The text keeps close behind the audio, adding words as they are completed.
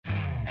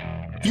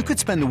You could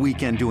spend the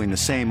weekend doing the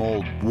same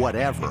old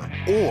whatever,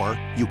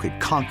 or you could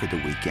conquer the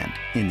weekend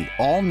in the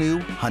all-new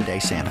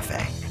Hyundai Santa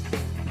Fe.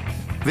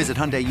 Visit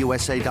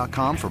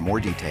HyundaiUSA.com for more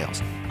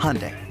details.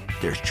 Hyundai,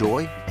 there's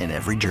joy in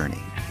every journey.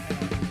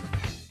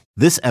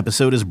 This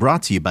episode is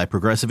brought to you by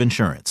Progressive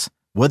Insurance.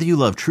 Whether you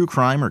love true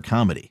crime or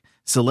comedy,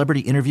 celebrity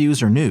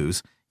interviews or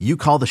news, you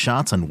call the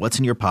shots on what's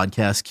in your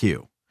podcast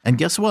queue. And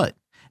guess what?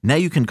 Now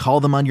you can call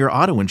them on your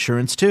auto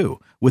insurance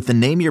too with the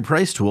Name Your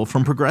Price tool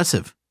from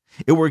Progressive.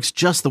 It works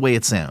just the way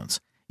it sounds.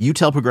 You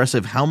tell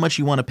Progressive how much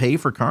you want to pay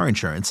for car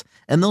insurance,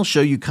 and they'll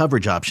show you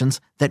coverage options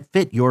that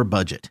fit your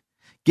budget.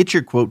 Get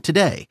your quote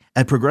today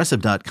at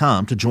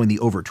Progressive.com to join the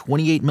over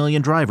 28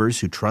 million drivers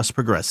who trust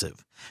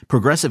Progressive.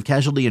 Progressive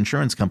Casualty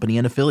Insurance Company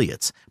and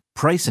Affiliates.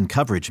 Price and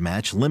coverage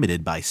match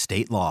limited by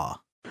state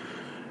law.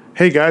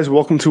 Hey guys,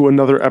 welcome to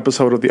another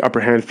episode of the Upper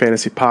Hand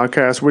Fantasy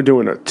Podcast. We're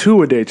doing a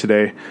two-a-day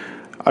today.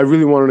 I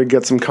really wanted to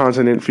get some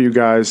content in for you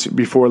guys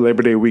before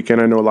Labor Day weekend.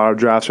 I know a lot of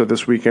drafts are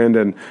this weekend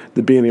and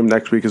the beginning of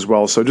next week as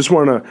well. So just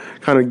want to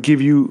kind of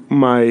give you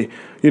my,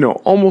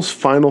 almost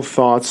final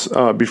thoughts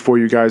before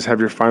you guys have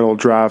your final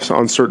drafts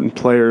on certain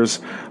players.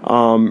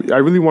 I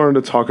really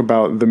wanted to talk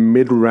about the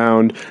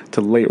mid-round to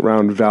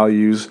late-round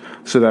values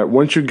so that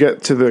once you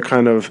get to the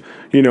kind of,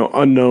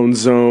 unknown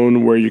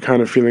zone where you're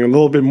kind of feeling a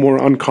little bit more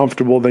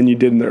uncomfortable than you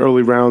did in the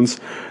early rounds,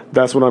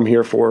 that's what I'm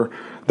here for.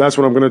 That's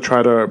what I'm going to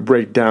try to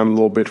break down a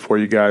little bit for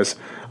you guys.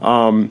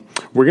 We're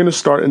going to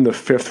start in the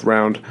fifth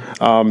round.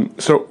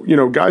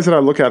 Guys that I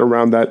look at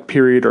around that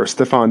period are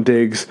Stefon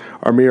Diggs,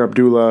 Ameer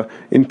Abdullah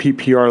in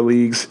PPR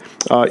leagues,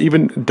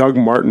 even Doug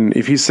Martin.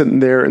 If he's sitting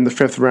there in the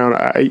fifth round,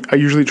 I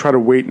usually try to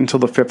wait until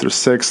the fifth or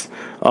sixth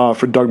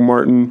for Doug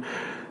Martin.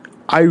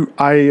 I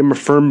am a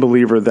firm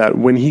believer that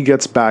when he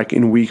gets back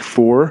in week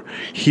 4,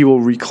 he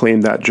will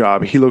reclaim that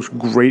job. He looked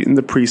great in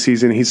the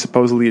preseason. He's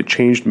supposedly a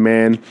changed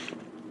man.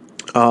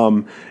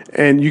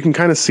 And you can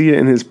kind of see it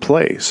in his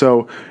play.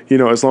 So,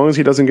 as long as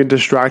he doesn't get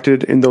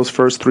distracted in those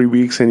first 3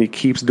 weeks and he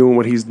keeps doing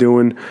what he's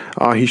doing,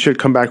 he should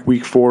come back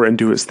week 4 and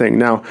do his thing.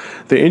 Now,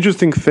 the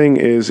interesting thing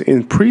is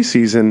in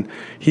preseason,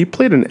 he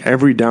played an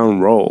every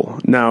down role.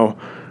 Now,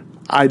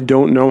 I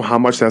don't know how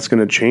much that's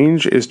going to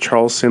change. Is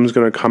Charles Sims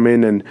going to come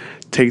in and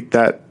take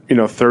that,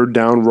 third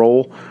down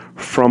role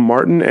from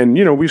Martin? And,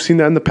 we've seen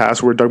that in the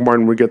past where Doug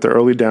Martin would get the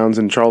early downs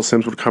and Charles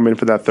Sims would come in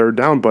for that third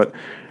down. But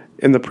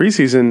in the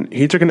preseason,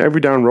 he took an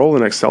every down role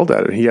and excelled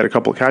at it. He had a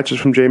couple of catches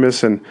from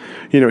Jameis, and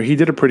he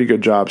did a pretty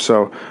good job.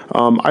 So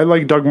I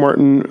like Doug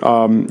Martin.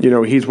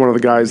 He's one of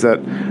the guys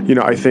that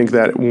I think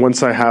that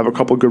once I have a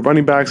couple of good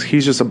running backs,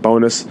 he's just a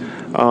bonus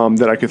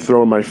that I could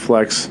throw in my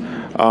flex.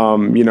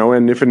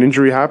 And if an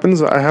injury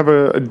happens, I have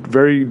a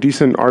very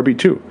decent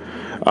RB2.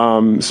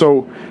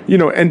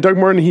 And Doug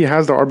Martin, he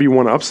has the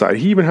RB1 upside.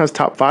 He even has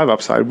top 5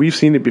 upside. We've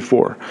seen it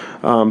before.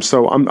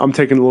 So I'm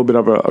taking a little bit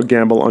of a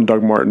gamble on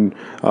Doug Martin,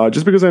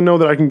 just because I know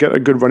that I can get a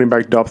good running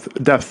back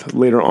depth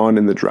later on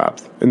in the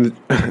draft.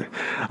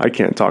 I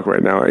can't talk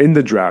right now. In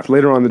the draft,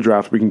 later on in the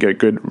draft, we can get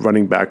good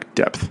running back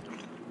depth.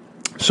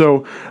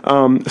 So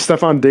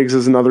Stefon Diggs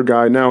is another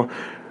guy. Now,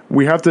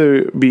 we have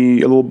to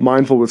be a little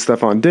mindful with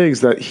Stefon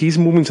Diggs that he's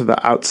moving to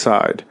the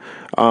outside.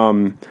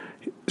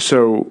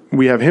 So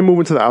we have him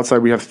moving to the outside.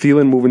 We have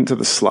Thielen moving to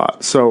the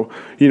slot. So,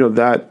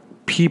 that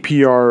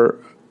PPR,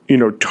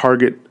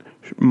 target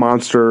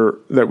monster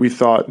that we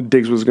thought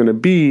Diggs was going to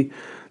be,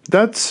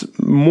 that's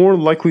more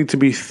likely to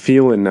be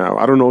Thielen now.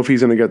 I don't know if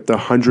he's going to get the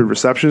 100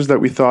 receptions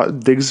that we thought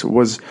Diggs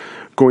was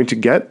going to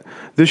get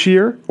this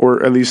year,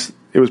 or at least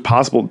it was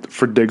possible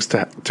for Diggs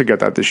to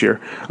get that this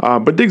year.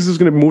 But Diggs is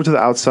going to move to the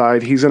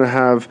outside. He's going to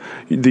have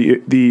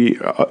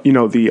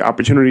the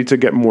opportunity to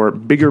get more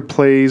bigger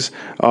plays,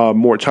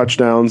 more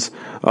touchdowns,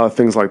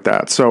 things like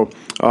that. So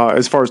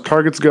as far as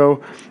targets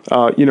go,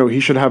 he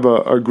should have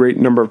a great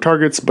number of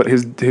targets, but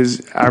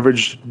his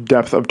average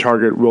depth of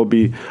target will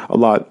be a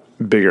lot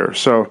bigger.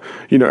 So,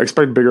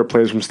 expect bigger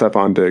plays from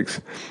Stefon Diggs.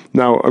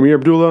 Now, Ameer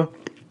Abdullah,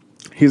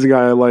 he's a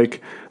guy I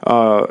like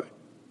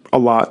a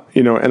lot,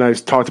 and I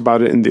talked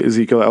about it in the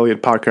Ezekiel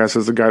Elliott podcast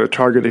as a guy to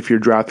target if you're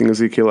drafting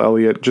Ezekiel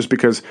Elliott, just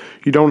because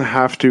you don't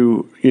have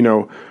to,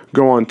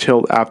 go on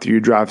tilt after you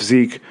draft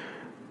Zeke.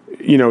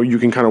 You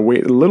can kind of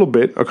wait a little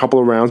bit, a couple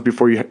of rounds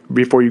before you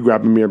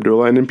grab Ameer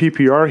Abdullah. And in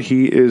PPR,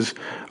 he is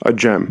a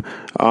gem.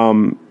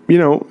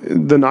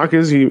 The knock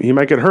is he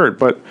might get hurt,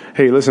 but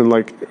hey, listen,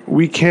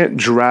 we can't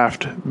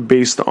draft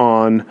based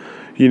on,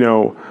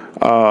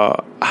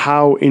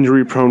 how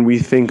injury prone we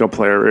think a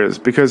player is,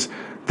 because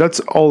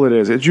that's all it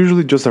is. It's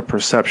usually just a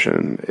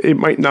perception. It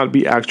might not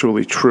be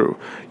actually true.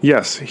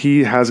 Yes,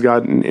 he has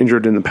gotten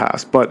injured in the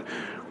past, but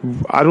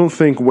I don't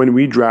think when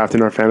we draft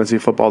in our fantasy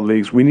football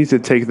leagues, we need to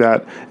take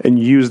that and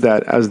use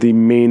that as the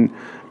main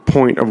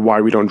point of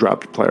why we don't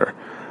draft a player.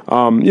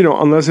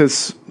 Unless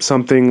it's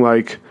something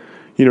like,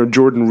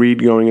 Jordan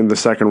Reed going in the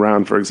second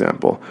round, for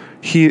example.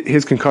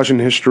 His concussion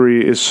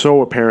history is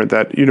so apparent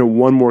that,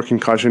 one more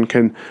concussion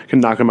can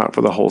knock him out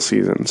for the whole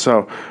season.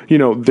 So,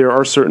 there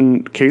are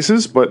certain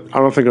cases, but I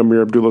don't think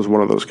Ameer Abdullah is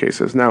one of those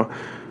cases. Now,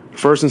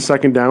 first and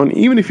second down,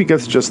 even if he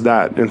gets just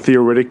that and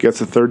theoretically gets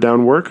the third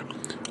down work,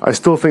 I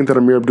still think that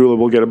Amir Abdullah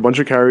will get a bunch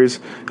of carries.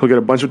 He'll get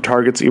a bunch of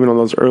targets, even on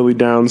those early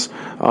downs.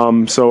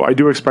 So I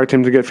do expect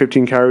him to get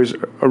 15 carries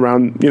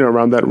around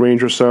that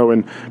range or so,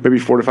 and maybe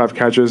 4 to 5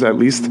 catches at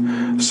least.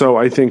 So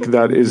I think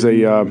that is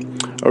a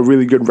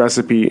really good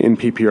recipe in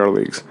PPR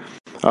leagues.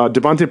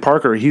 Devontae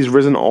Parker, he's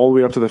risen all the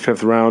way up to the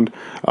 5th round.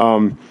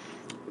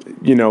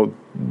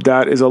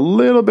 That is a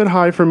little bit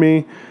high for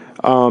me,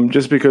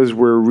 just because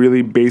we're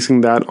really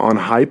basing that on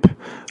hype.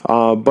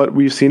 But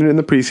we've seen it in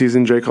the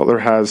preseason. Jay Cutler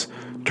has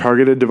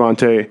targeted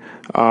Devontae,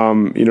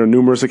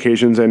 numerous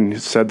occasions,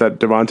 and said that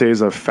Devontae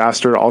is a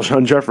faster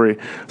Alshon Jeffrey.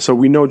 So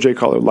we know Jay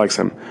Cutler likes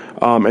him.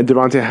 And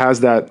Devontae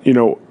has that,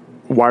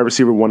 wide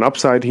receiver 1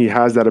 upside. He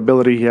has that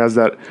ability. He has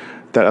that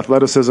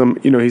athleticism.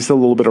 He's still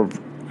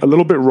a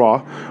little bit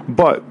raw,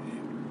 but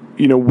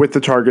with the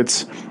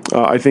targets,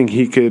 I think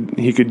he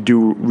could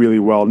do really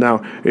well.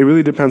 Now, it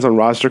really depends on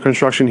roster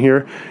construction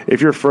here.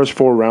 If your first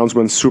 4 rounds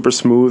went super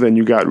smooth and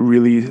you got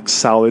really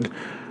solid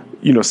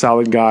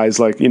guys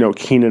like,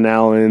 Keenan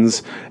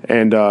Allen's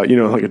and,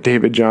 like a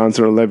David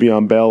Johnson or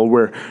Le'Veon Bell,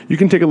 where you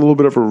can take a little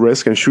bit of a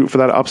risk and shoot for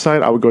that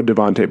upside, I would go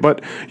Devontae.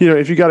 But,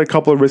 if you got a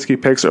couple of risky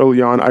picks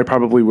early on, I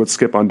probably would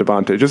skip on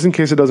Devontae, just in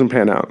case it doesn't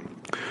pan out.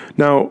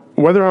 Now,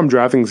 whether I'm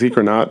drafting Zeke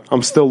or not,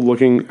 I'm still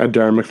looking at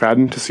Darren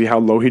McFadden to see how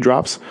low he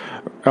drops.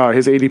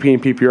 His ADP in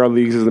PPR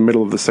leagues is the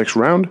middle of the 6th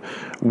round,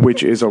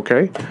 which is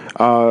okay,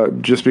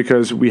 just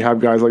because we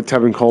have guys like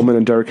Tevin Coleman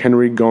and Derrick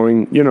Henry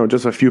going,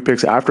 just a few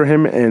picks after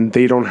him, and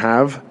they don't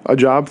have a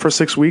job for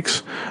 6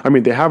 weeks. I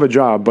mean, they have a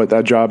job, but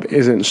that job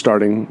isn't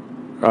starting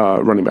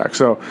running back.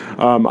 So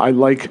I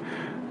like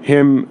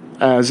him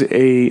as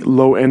a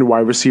low-end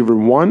wide receiver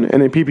 1,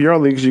 and in PPR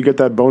leagues, you get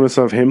that bonus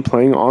of him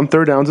playing on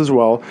 3rd downs as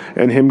well,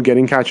 and him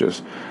getting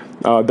catches.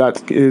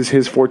 That is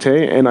his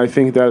forte, and I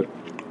think that,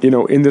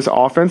 in this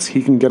offense,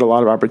 he can get a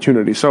lot of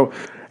opportunity. So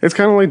it's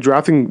kind of like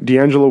drafting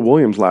D'Angelo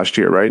Williams last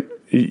year, right?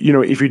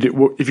 If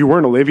you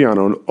weren't a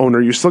Le'Veon owner,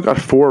 you still got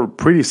 4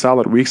 pretty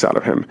solid weeks out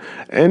of him.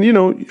 And,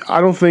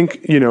 I don't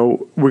think,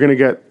 we're going to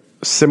get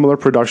similar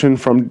production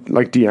from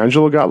like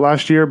D'Angelo got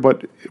last year,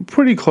 but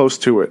pretty close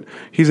to it.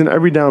 He's an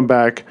every down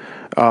back,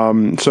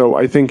 so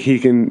I think he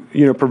can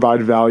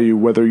provide value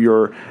whether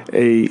you're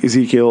a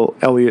Ezekiel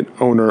Elliott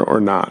owner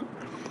or not.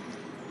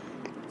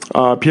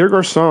 Pierre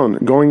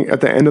Garçon going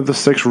at the end of the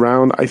 6th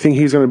round. I think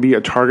he's going to be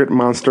a target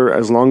monster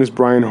as long as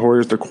Brian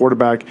Hoyer is the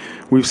quarterback.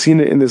 We've seen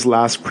it in this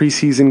last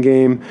preseason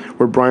game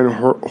where Brian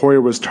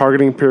Hoyer was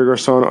targeting Pierre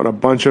Garçon on a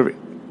bunch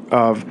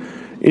of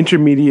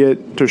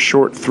intermediate to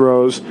short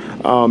throws,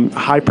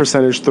 high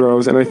percentage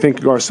throws, and I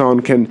think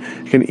Garçon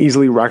can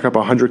easily rack up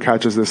 100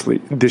 catches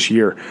this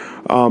year.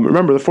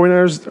 Remember, the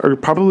 49ers are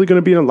probably going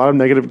to be in a lot of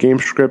negative game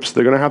scripts.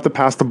 They're going to have to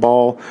pass the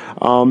ball,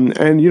 and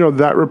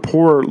that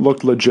rapport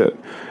looked legit.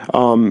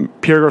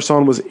 Pierre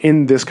Garçon was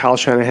in this Kyle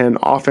Shanahan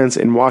offense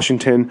in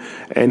Washington,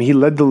 and he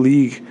led the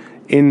league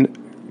in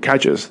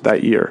catches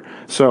that year.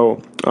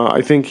 So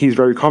I think he's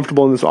very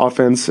comfortable in this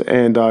offense,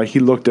 and he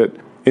looked it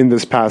in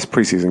this past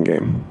preseason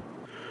game.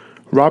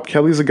 Rob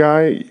Kelly's a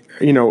guy,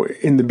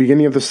 in the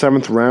beginning of the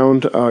 7th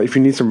round, if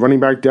you need some running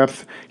back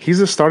depth, he's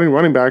a starting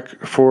running back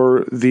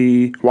for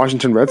the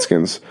Washington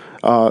Redskins.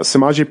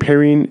 Samaje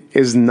Perine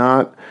is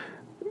not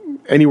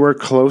anywhere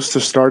close to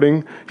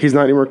starting. He's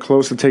not anywhere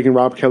close to taking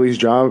Rob Kelly's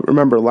job.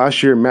 Remember,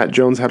 last year, Matt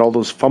Jones had all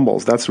those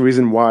fumbles. That's the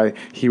reason why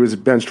he was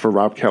benched for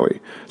Rob Kelly.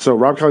 So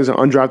Rob Kelly's an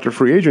undrafted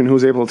free agent who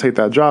was able to take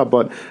that job,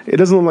 but it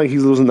doesn't look like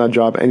he's losing that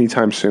job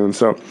anytime soon.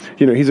 So,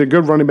 he's a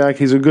good running back.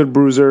 He's a good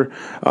bruiser.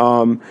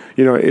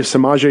 If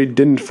Samaje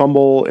didn't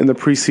fumble in the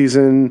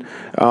preseason,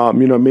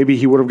 maybe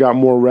he would have got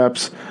more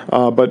reps.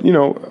 But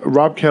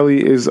Rob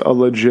Kelly is a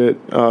legit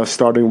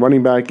starting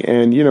running back,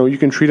 and, you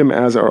can treat him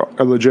as a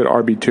legit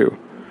RB2.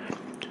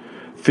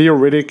 Theo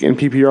Riddick in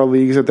PPR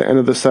leagues at the end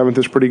of the 7th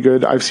is pretty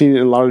good. I've seen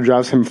in a lot of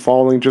drafts him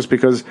falling just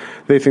because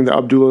they think that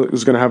Abdullah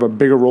is going to have a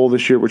bigger role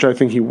this year, which I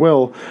think he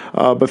will.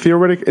 But Theo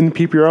Riddick in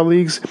PPR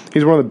leagues,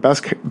 he's one of the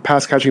best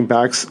pass-catching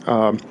backs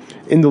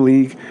in the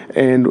league,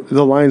 and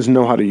the Lions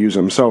know how to use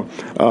him. So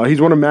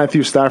he's one of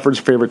Matthew Stafford's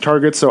favorite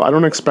targets, so I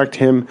don't expect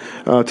him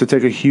to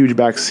take a huge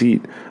back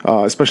seat,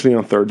 especially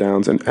on 3rd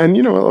downs. And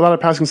a lot of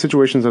passing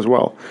situations as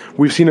well.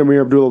 We've seen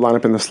Amir Abdullah line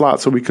up in the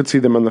slot, so we could see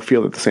them on the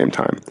field at the same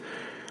time.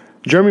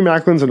 Jeremy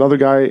Maclin's another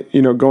guy,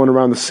 going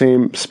around the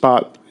same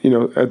spot,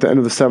 at the end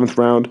of the 7th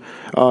round.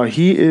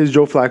 He is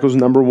Joe Flacco's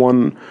number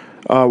 1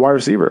 wide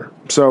receiver.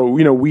 So,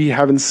 we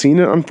haven't seen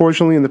it,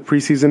 unfortunately, in the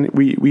preseason.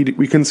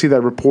 We couldn't see that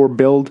rapport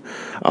build.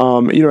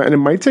 And it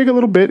might take a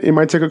little bit. It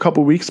might take a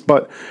couple weeks,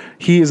 but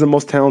he is the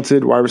most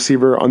talented wide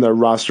receiver on that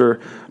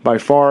roster by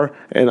far.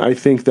 And I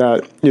think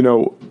that,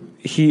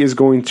 he is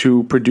going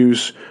to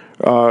produce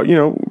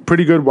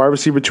pretty good wide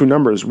receiver 2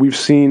 numbers. We've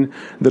seen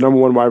the number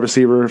 1 wide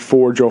receiver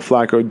for Joe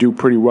Flacco do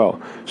pretty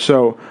well.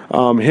 So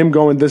him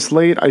going this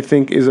late, I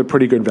think, is a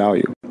pretty good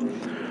value.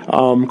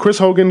 Chris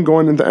Hogan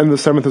going into the end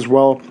of the 7th as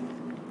well.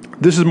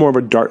 This is more of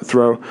a dart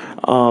throw.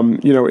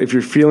 If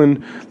you're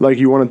feeling like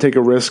you want to take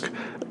a risk,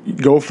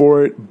 go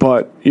for it.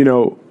 But,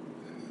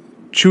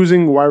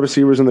 choosing wide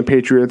receivers in the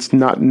Patriots,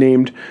 not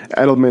named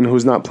Edelman,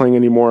 who's not playing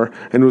anymore,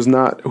 and who's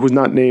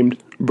not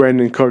named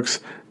Brandon Cooks,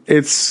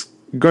 it's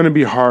going to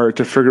be hard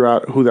to figure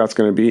out who that's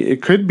going to be.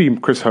 It could be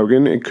Chris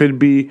Hogan. It could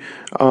be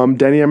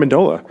Danny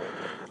Amendola.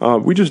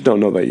 We just don't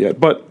know that yet.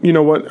 But you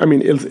know what? I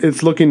mean,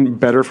 it's looking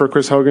better for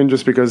Chris Hogan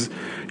just because,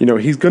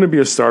 he's going to be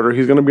a starter.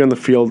 He's going to be on the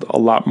field a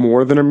lot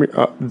more than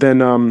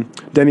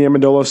Danny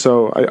Amendola.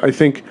 So I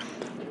think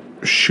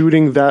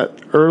shooting that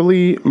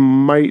early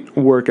might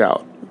work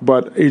out,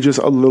 but it's just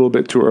a little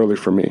bit too early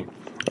for me.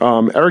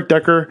 Eric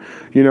Decker,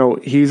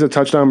 he's a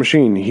touchdown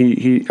machine.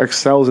 He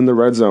excels in the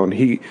red zone.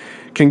 He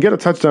can get a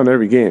touchdown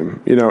every game,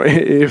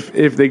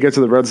 if they get to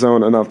the red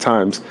zone enough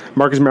times.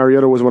 Marcus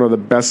Mariota was one of the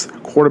best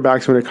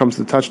quarterbacks when it comes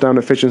to touchdown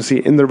efficiency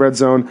in the red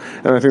zone,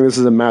 and I think this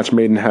is a match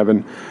made in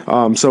heaven.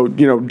 So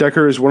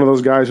Decker is one of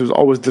those guys who's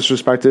always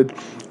disrespected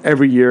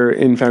every year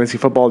in fantasy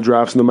football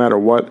drafts, no matter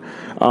what.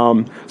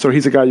 So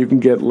he's a guy you can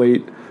get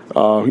late.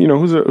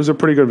 Who's a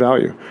pretty good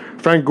value.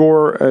 Frank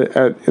Gore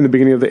in the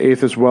beginning of the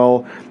 8th as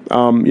well.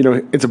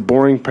 It's a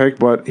boring pick,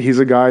 but he's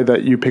a guy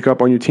that you pick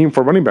up on your team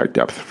for running back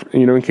depth.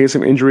 In case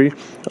of injury,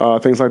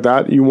 things like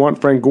that. You want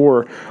Frank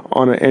Gore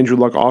on an Andrew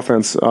Luck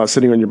offense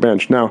sitting on your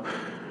bench. Now,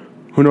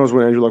 who knows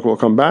when Andrew Luck will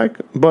come back?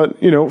 But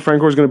Frank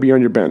Gore is going to be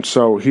on your bench,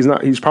 so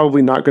he's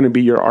probably not going to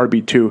be your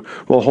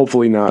RB2. Well,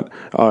 hopefully not.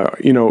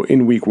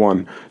 In week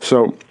 1.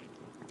 So.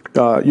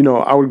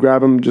 I would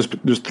grab him,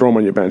 just throw him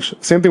on your bench.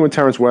 Same thing with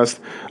Terrence West.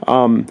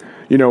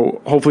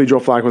 Hopefully Joe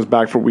Flacco's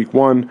back for week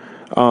 1.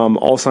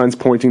 All signs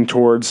pointing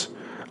towards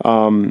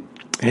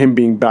him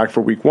being back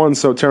for week 1.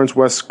 So Terrence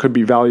West could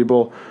be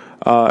valuable,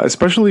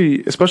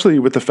 especially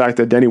with the fact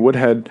that Danny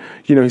Woodhead,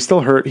 he's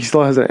still hurt. He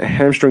still has a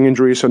hamstring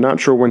injury, so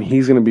not sure when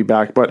he's going to be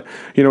back. But,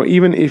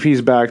 even if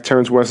he's back,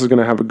 Terrence West is going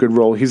to have a good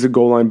role. He's the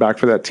goal line back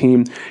for that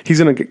team.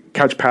 He's going to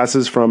catch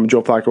passes from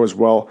Joe Flacco as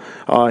well.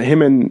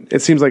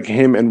 It seems like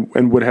him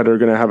and Woodhead are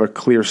going to have a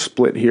clear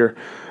split here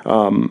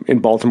in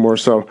Baltimore.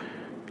 So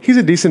he's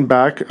a decent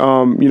back,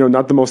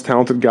 not the most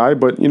talented guy,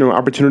 but,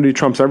 opportunity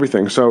trumps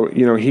everything. So,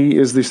 he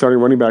is the starting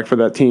running back for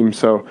that team.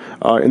 So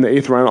in the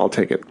 8th round, I'll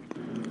take it.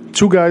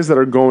 Two guys that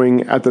are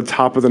going at the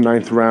top of the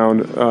 9th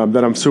round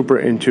that I'm super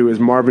into is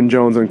Marvin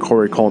Jones and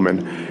Corey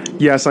Coleman.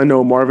 Yes, I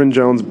know Marvin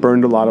Jones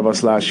burned a lot of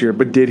us last year,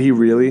 but did he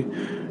really?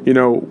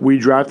 We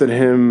drafted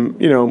him,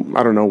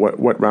 I don't know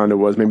what round it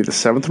was, maybe the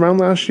 7th round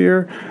last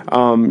year,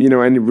 and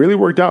it really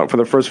worked out for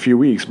the first few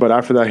weeks. But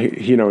after that,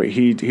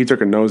 he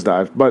took a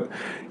nosedive. But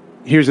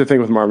here's the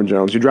thing with Marvin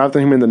Jones. You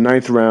drafted him in the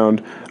 9th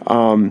round.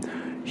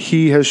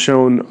 He has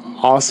shown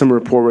awesome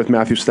rapport with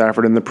Matthew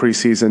Stafford in the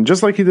preseason,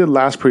 just like he did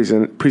last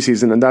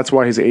preseason, and that's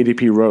why his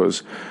ADP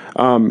rose.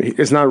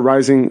 It's not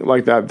rising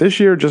like that this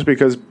year just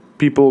because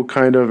people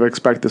kind of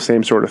expect the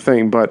same sort of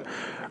thing, but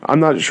I'm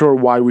not sure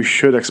why we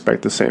should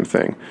expect the same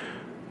thing.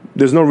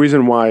 There's no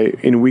reason why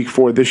in week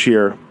 4 this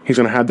year he's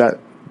going to have that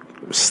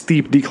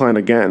steep decline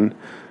again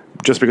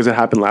just because it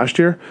happened last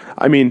year.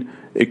 I mean,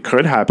 it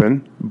could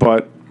happen,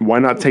 but why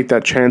not take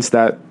that chance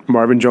that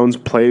Marvin Jones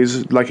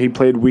plays like he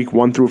played week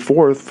 1 through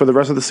 4 for the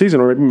rest of the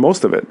season, or maybe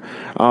most of it?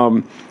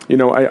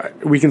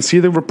 We can see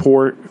the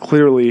rapport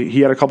clearly. He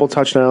had a couple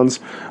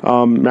touchdowns.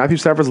 Matthew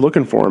Stafford's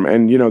looking for him,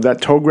 and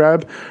that toe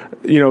grab.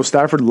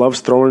 Stafford loves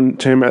throwing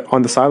to him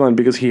on the sideline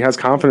because he has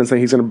confidence that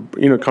he's going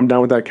to come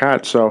down with that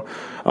catch. So,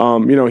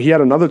 he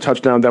had another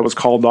touchdown that was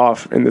called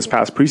off in this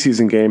past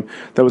preseason game.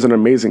 That was an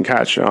amazing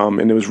catch,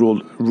 and it was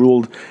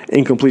ruled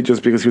incomplete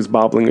just because he was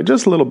bobbling it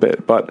just a little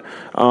bit. But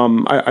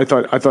I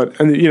thought,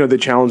 and they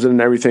challenged it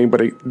and everything,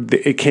 but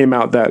it came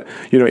out that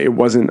it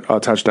wasn't a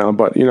touchdown.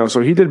 But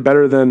so he did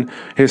better than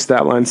his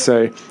stat lines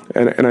say,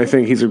 and I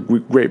think he's a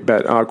great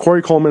bet.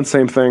 Corey Coleman,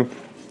 same thing.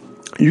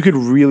 You could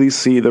really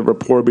see the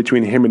rapport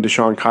between him and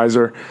DeShone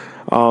Kizer.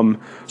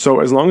 So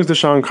as long as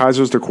DeShone Kizer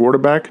is the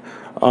quarterback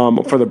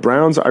for the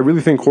Browns, I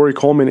really think Corey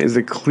Coleman is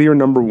the clear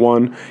number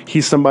 1.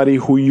 He's somebody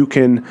who you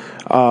can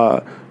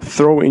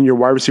throw in your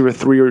wide receiver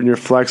 3 or in your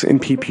flex in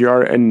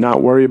PPR and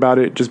not worry about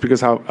it just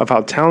because of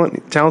how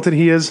talented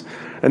he is.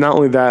 And not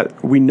only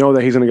that, we know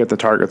that he's going to get the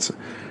targets.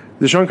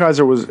 DeShone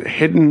Kizer was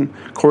hitting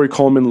Corey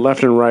Coleman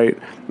left and right.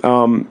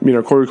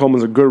 Corey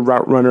Coleman's a good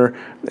route runner,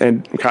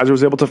 and Kizer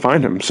was able to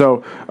find him.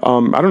 So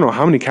I don't know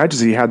how many catches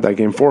he had that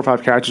game, 4 or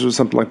 5 catches or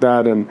something like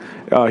that, and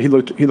he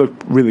looked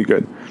really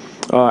good.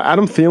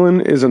 Adam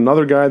Thielen is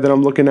another guy that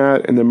I'm looking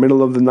at in the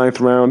middle of the 9th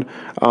round.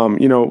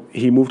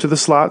 He moved to the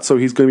slot, so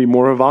he's going to be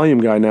more of a volume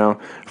guy now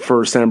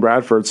for Sam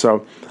Bradford.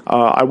 So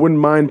I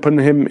wouldn't mind putting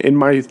him in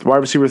my wide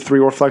receiver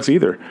 3 or flex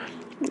either.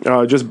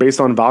 Just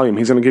based on volume.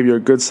 He's going to give you a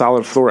good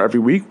solid floor every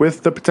week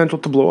with the potential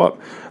to blow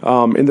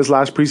up. In this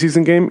last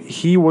preseason game,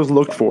 he was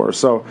looked for.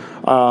 So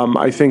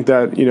I think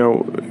that,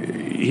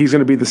 he's going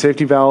to be the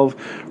safety valve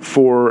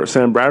for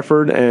Sam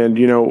Bradford. And,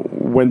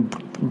 when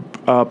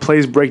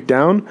plays break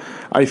down,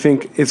 I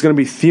think it's going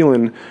to be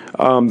Thielen,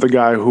 the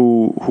guy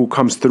who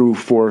comes through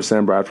for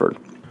Sam Bradford.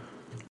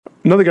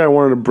 Another guy I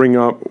wanted to bring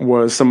up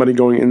was somebody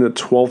going in the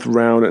 12th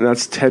round, and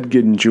that's Ted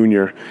Ginn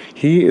Jr.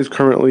 He is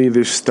currently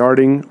the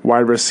starting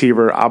wide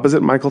receiver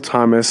opposite Michael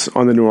Thomas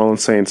on the New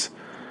Orleans Saints.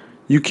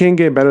 You can't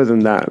get better than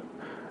that.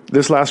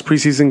 this last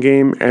preseason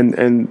game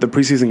and the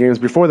preseason games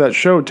before that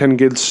showed Ted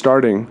Ginn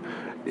starting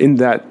in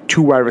that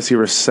 2 wide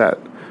receiver set.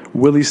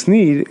 Willie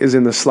Snead is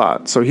in the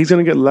slot, so he's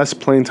going to get less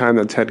playing time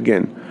than Ted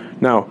Ginn.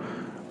 Now,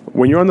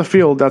 when you're on the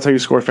field, that's how you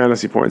score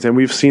fantasy points, and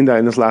we've seen that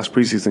in this last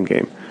preseason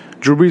game.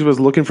 Drew Brees was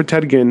looking for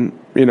Ted Ginn,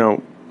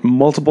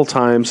 multiple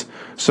times,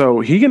 so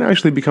he can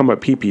actually become a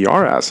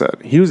PPR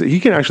asset. He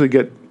can actually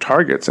get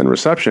targets and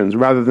receptions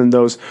rather than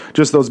those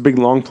big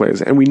long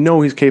plays, and we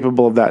know he's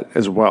capable of that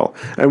as well.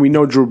 And we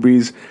know Drew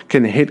Brees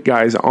can hit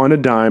guys on a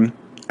dime,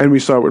 and we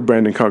saw it with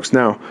Brandon Cooks.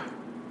 Now,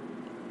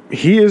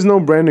 he is no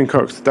Brandon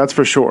Cooks, that's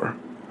for sure.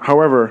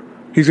 However,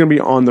 he's going to be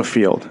on the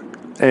field,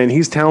 and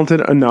he's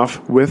talented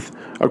enough with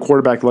a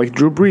quarterback like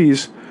Drew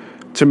Brees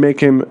to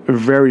make him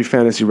very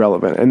fantasy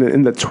relevant. And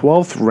in the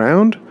 12th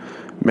round,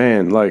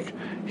 man, like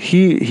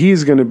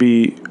he's going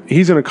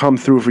to come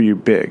through for you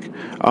big.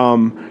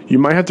 You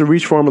might have to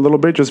reach for him a little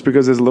bit just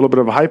because there's a little bit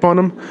of a hype on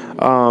him.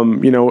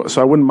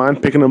 So I wouldn't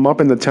mind picking him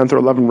up in the 10th or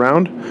 11th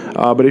round.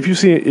 But if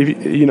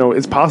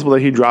it's possible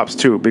that he drops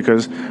too,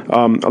 because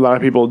a lot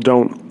of people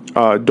don't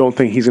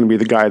think he's going to be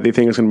the guy. They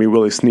think it's going to be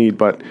Willie Snead,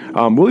 but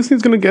Willie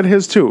Snead's going to get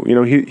his too.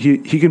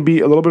 He can be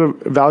a little bit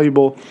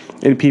valuable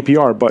in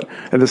PPR, but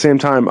at the same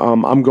time,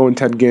 I'm going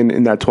Ted Ginn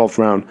in that 12th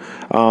round.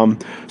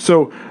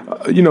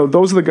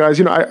 Those are the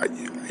guys.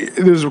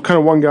 There's kind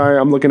of one guy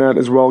I'm looking at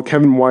as well,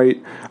 Kevin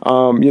White.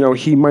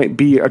 He might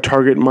be a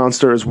target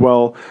monster as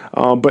well,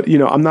 but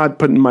I'm not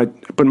putting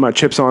my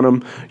chips on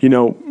him.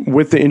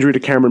 With the injury to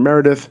Cameron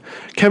Meredith,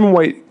 Kevin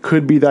White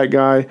could be that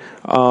guy,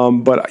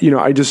 but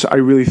I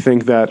really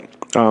think that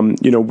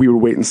we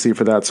would wait and see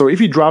for that. So if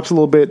he drops a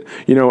little bit,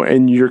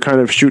 and you're kind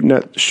of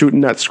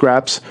shooting at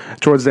scraps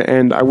towards the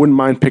end, I wouldn't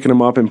mind picking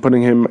him up and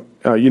putting him,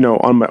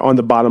 on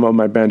the bottom of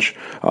my bench,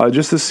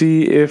 just to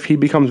see if he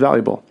becomes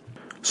valuable.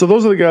 So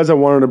those are the guys I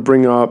wanted to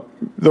bring up.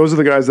 Those are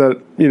the guys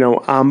that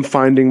I'm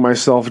finding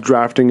myself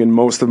drafting in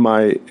most of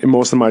my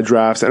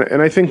drafts,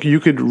 and I think you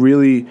could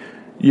really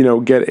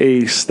get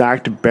a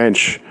stacked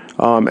bench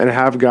and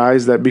have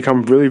guys that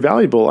become really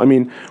valuable. I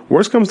mean,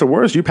 worst comes to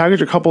worst, you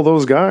package a couple of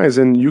those guys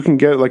and you can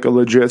get like a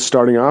legit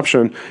starting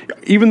option.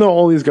 Even though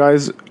all these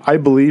guys I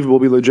believe will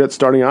be legit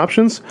starting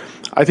options,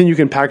 I think you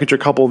can package a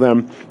couple of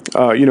them,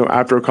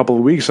 after a couple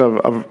of weeks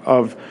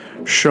of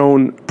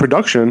shown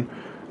production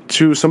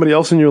to somebody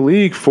else in your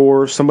league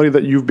for somebody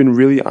that you've been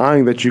really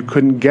eyeing that you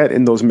couldn't get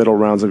in those middle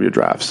rounds of your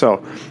draft.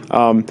 So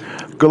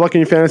good luck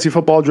in your fantasy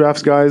football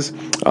drafts, guys.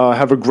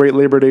 Have a great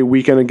Labor Day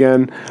weekend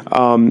again.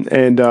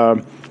 And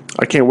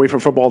I can't wait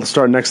for football to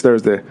start next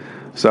Thursday.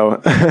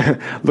 So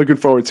looking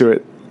forward to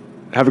it.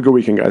 Have a good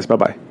weekend, guys.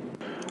 Bye-bye.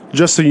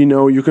 Just so you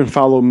know, you can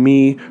follow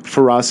me,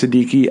 Faraz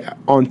Siddiqui,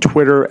 on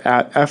Twitter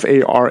at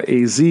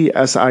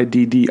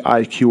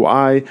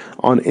FarazSiddiqui,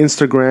 on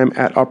Instagram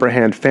at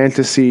Upperhand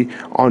Fantasy,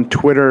 on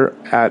Twitter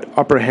at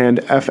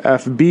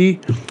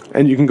UpperhandFFB,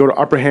 and you can go to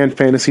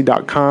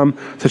UpperhandFantasy.com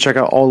to check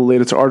out all the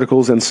latest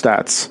articles and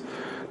stats.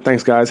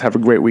 Thanks, guys. Have a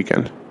great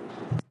weekend.